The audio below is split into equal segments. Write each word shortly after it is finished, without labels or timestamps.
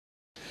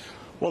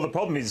Well, the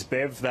problem is,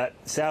 Bev, that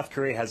South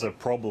Korea has a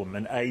problem,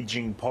 an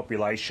ageing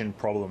population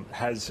problem. It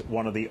has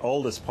one of the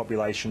oldest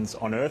populations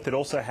on Earth. It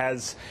also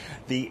has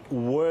the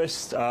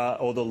worst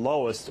or the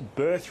lowest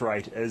birth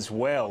rate as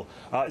well.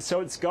 So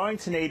it's going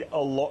to need a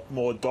lot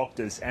more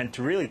doctors. And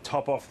to really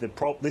top off the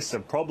list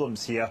of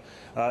problems here,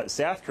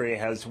 South Korea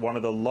has one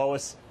of the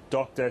lowest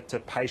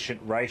doctor-to-patient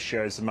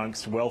ratios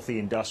amongst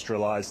wealthy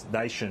industrialised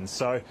nations.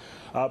 So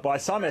by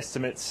some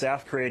estimates,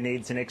 South Korea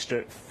needs an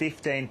extra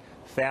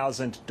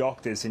 15,000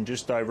 doctors in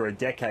just over a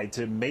decade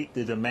to meet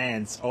the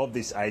demands of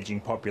this ageing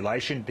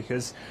population,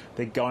 because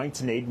they're going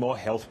to need more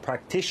health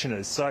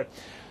practitioners. So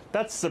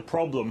that's the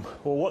problem.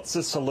 Well, what's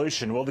the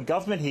solution? Well, the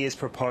government here has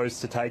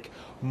proposed to take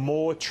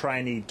more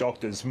trainee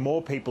doctors,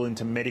 more people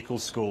into medical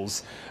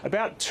schools,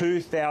 about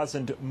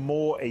 2,000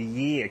 more a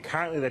year.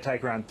 Currently, they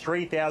take around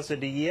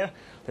 3,000 a year.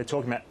 They're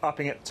talking about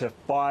upping it to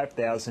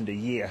 5,000 a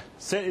year.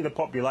 Certainly the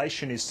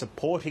population is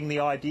supporting the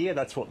idea.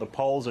 That's what the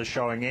polls are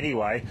showing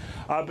anyway.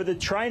 But the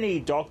trainee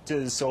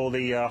doctors or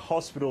the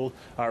hospital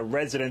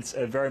residents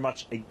are very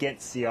much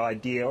against the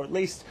idea, or at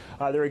least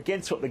they're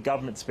against what the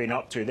government's been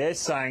up to. They're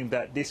saying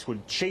that this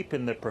would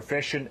cheapen the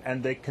profession,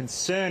 and the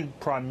concern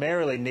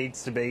primarily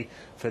needs to be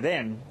for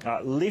them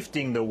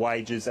lifting the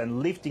wages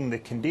and lifting the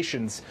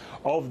conditions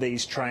of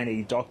these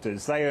trainee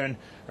doctors. They earn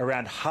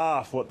around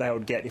half what they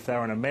would get if they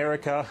were in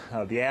America.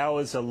 The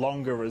hours are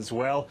longer as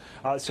well.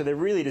 So they're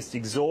really just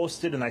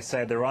exhausted, and they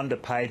say they're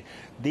underpaid.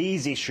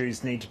 These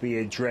issues need to be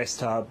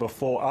addressed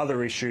before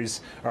other issues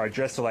are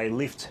addressed, or they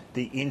lift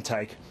the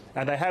intake.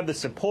 And they have the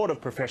support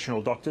of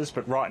professional doctors,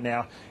 but right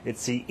now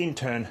it's the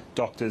intern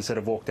doctors that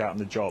have walked out on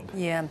the job.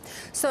 Yeah.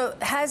 So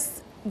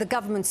has the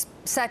government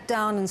sat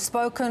down and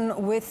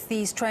spoken with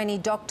these trainee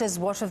doctors?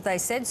 What have they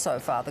said so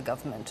far, the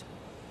government?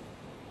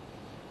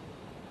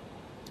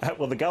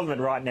 Well, the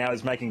government right now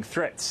is making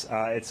threats.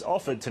 It's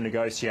offered to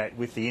negotiate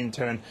with the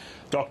intern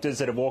doctors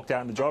that have walked out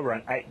on the job.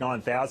 Around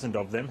 9,000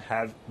 of them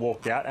have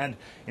walked out, and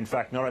in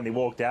fact not only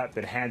walked out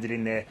but handed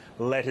in their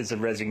letters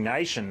of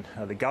resignation.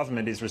 The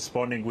government is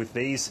responding with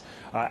these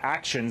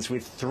actions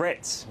with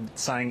threats,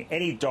 saying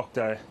any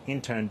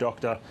intern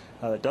doctor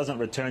that doesn't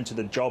return to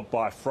the job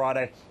by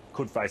Friday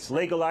could face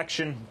legal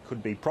action,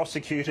 could be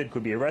prosecuted,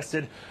 could be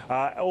arrested,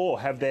 or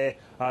have their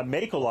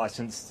medical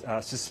licence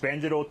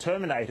suspended or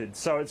terminated.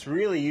 So it's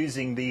really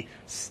using the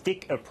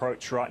stick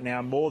approach right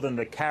now more than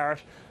the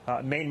carrot.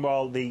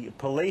 Meanwhile, the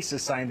police are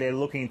saying they're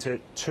looking into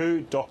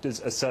 2 doctors'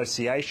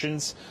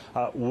 associations.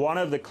 One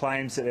of the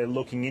claims that they're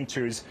looking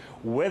into is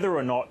whether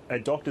or not a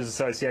doctors'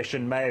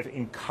 association may have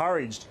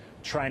encouraged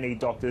trainee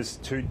doctors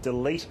to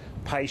delete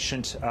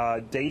patient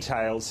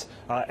details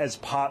as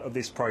part of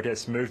this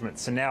protest movement.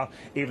 So now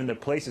even the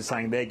police are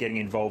saying they're getting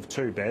involved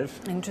too, Bev.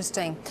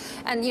 Interesting.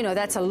 And, you know,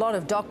 that's a lot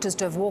of doctors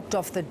to have walked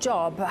off the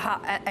job.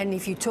 And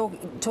if you're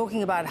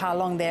talking about how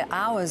long their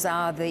hours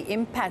are, the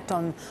impact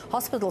on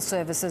hospital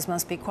services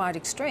must be quite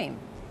extreme.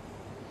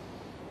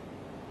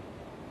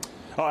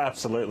 Oh,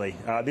 absolutely.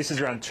 This is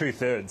around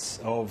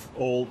 2/3 of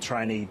all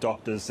trainee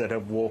doctors that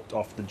have walked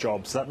off the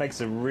job. So that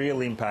makes a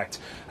real impact,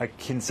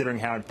 considering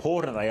how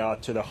important they are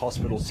to the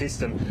hospital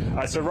system.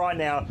 So right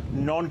now,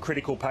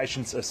 non-critical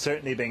patients are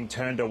certainly being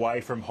turned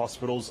away from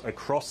hospitals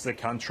across the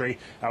country.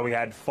 We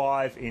had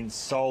 5 in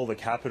Seoul, the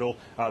capital,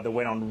 that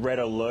went on red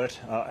alert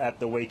at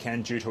the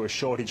weekend due to a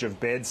shortage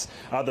of beds.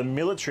 The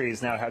military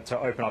has now had to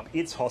open up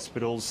its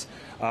hospitals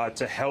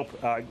to help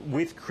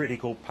with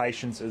critical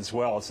patients as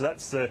well. So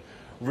that's the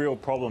real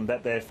problem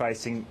that they're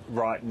facing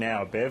right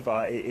now, Bev.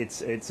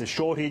 It's a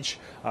shortage,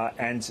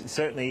 and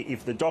certainly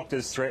if the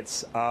doctors'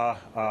 threats are,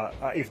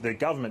 if the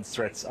government's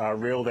threats are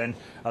real, then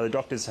the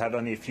doctors have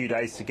only a few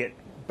days to get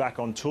back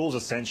on tools,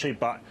 essentially.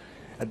 But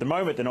at the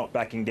moment, they're not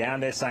backing down.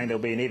 They're saying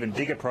there'll be an even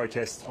bigger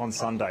protest on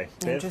Sunday.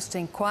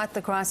 Interesting. Quite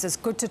the crisis.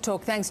 Good to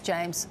talk. Thanks,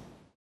 James.